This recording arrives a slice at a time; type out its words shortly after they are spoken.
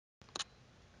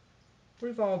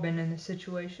We've all been in this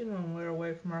situation when we're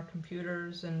away from our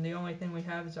computers and the only thing we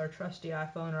have is our trusty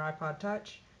iPhone or iPod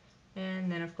Touch,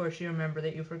 and then of course you remember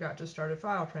that you forgot to start a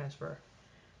file transfer.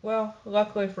 Well,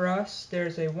 luckily for us,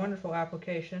 there's a wonderful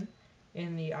application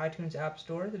in the iTunes App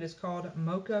Store that is called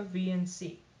Mocha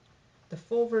VNC. The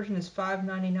full version is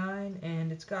 $5.99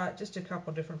 and it's got just a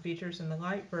couple different features, and the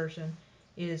light version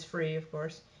is free, of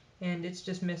course, and it's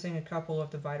just missing a couple of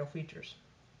the vital features.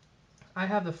 I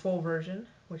have the full version,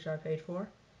 which I paid for,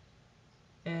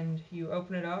 and you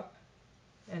open it up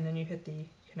and then you hit the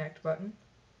connect button.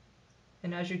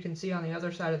 And as you can see on the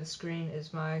other side of the screen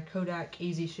is my Kodak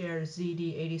EasyShare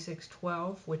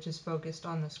ZD8612, which is focused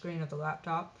on the screen of the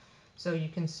laptop, so you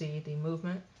can see the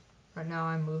movement. Right now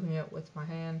I'm moving it with my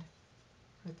hand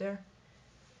right there.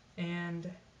 And,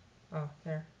 oh,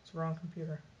 there, it's the wrong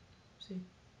computer. See?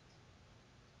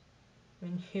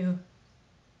 Menu,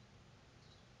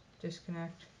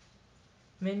 disconnect.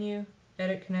 Menu,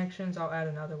 edit connections, I'll add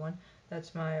another one.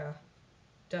 That's my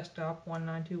desktop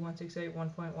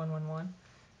 192.168.1.111.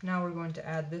 Now we're going to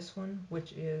add this one,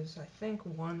 which is I think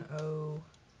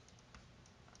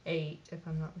 108 if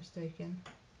I'm not mistaken.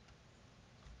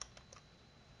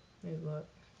 Let me look.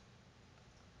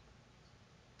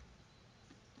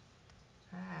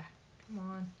 Come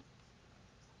on.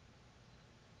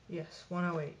 Yes,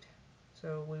 108.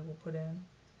 So we will put in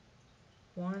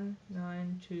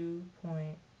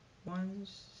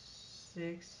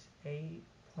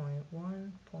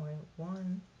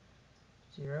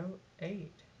 192.168.1.108.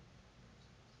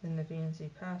 Then the VNC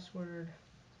password.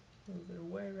 Move it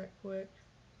away right quick.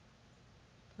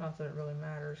 Not that it really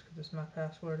matters because it's my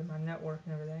password and my network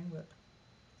and everything, but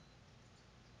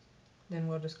then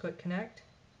we'll just click connect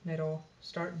and it'll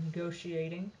start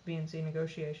negotiating, VNC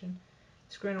negotiation.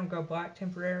 The screen will go black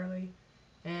temporarily,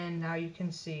 and now you can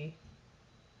see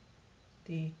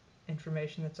the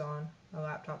information that's on a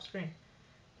laptop screen.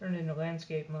 Turn it into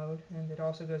landscape mode, and it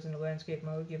also goes into landscape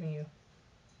mode, giving you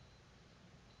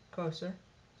closer.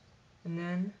 And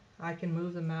then I can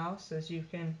move the mouse, as you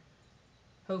can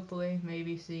hopefully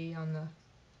maybe see on the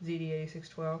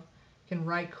ZD8612. You can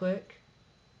right click.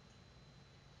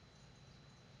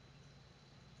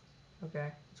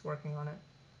 Okay, it's working on it.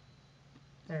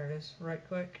 There it is. Right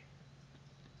click.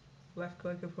 Left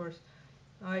click, of course.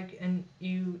 And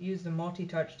you use the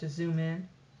multi-touch to zoom in.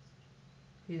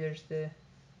 See, there's the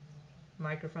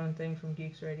microphone thing from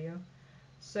Geeks Radio.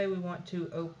 Say we want to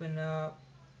open up,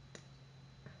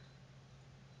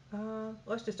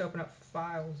 let's just open up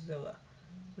FileZilla.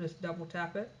 Just double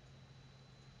tap it.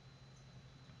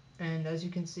 And as you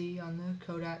can see on the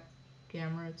Kodak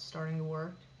camera, it's starting to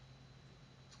work.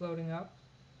 It's loading up.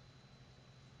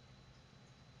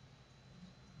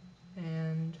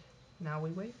 And now we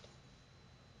wait.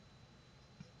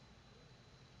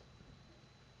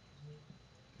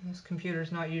 This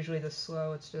computer's not usually this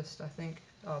slow, it's just, I think,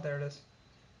 oh, there it is.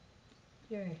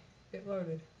 Yay, it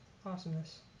loaded.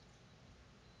 Awesomeness.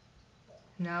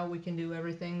 Now we can do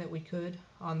everything that we could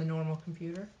on the normal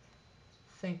computer.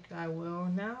 Think I will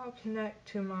now connect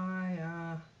to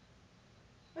my,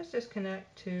 let's just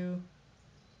connect to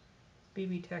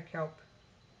BB Tech Help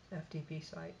FTP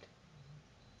site.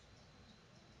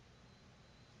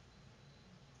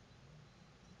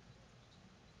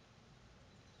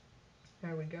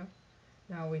 There we go.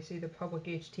 Now we see the public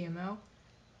HTML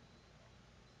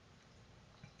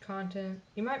content.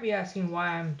 You might be asking why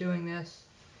I'm doing this,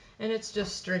 and it's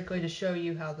just strictly to show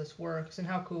you how this works and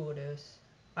how cool it is.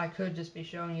 I could just be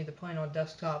showing you the plain old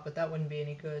desktop, but that wouldn't be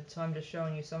any good, so I'm just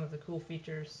showing you some of the cool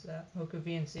features that Mocha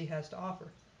VNC has to offer.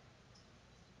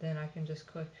 Then I can just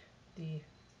click the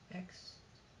X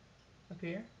up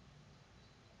here.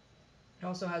 It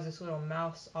also has this little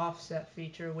mouse offset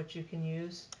feature which you can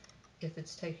use if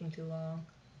it's taking too long.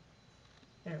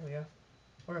 There we go.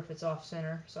 Or if it's off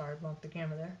center. Sorry, bumped the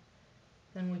camera there.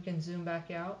 Then we can zoom back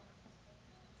out.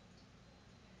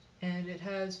 And it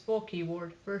has full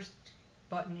keyboard. First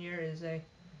button here is a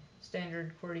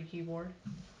standard QWERTY keyboard.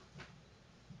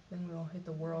 Then we'll hit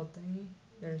the world thingy.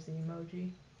 There's the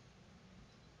emoji.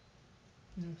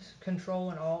 And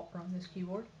Control and Alt are on this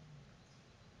keyboard.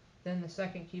 Then the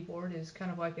second keyboard is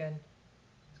kind of like a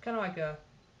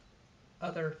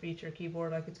other feature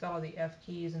keyboard, like it's got all the F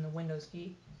keys and the Windows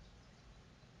key.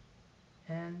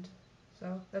 And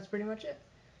so that's pretty much it.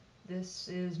 This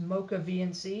is Mocha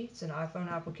VNC. It's an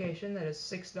iPhone application that is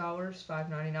 $6,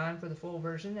 $5.99 for the full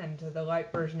version, and the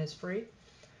light version is free. It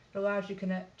allows you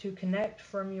to connect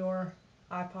from your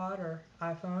iPod or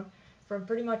iPhone from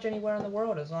pretty much anywhere in the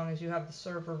world, as long as you have the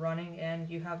server running and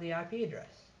you have the IP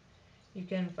address. You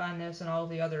can find this and all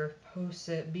the other posts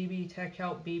at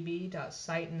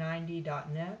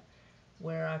bbtechhelpbb.site90.net.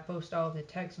 where I post all the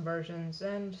text versions,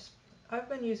 and I've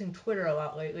been using Twitter a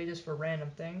lot lately just for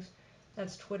random things.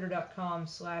 That's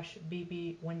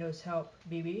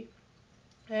twitter.com/bbwindowshelpbb.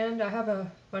 And I have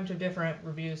a bunch of different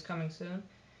reviews coming soon,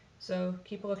 so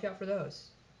keep a lookout for those.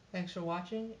 Thanks for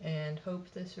watching, and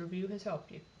hope this review has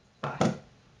helped you. Bye.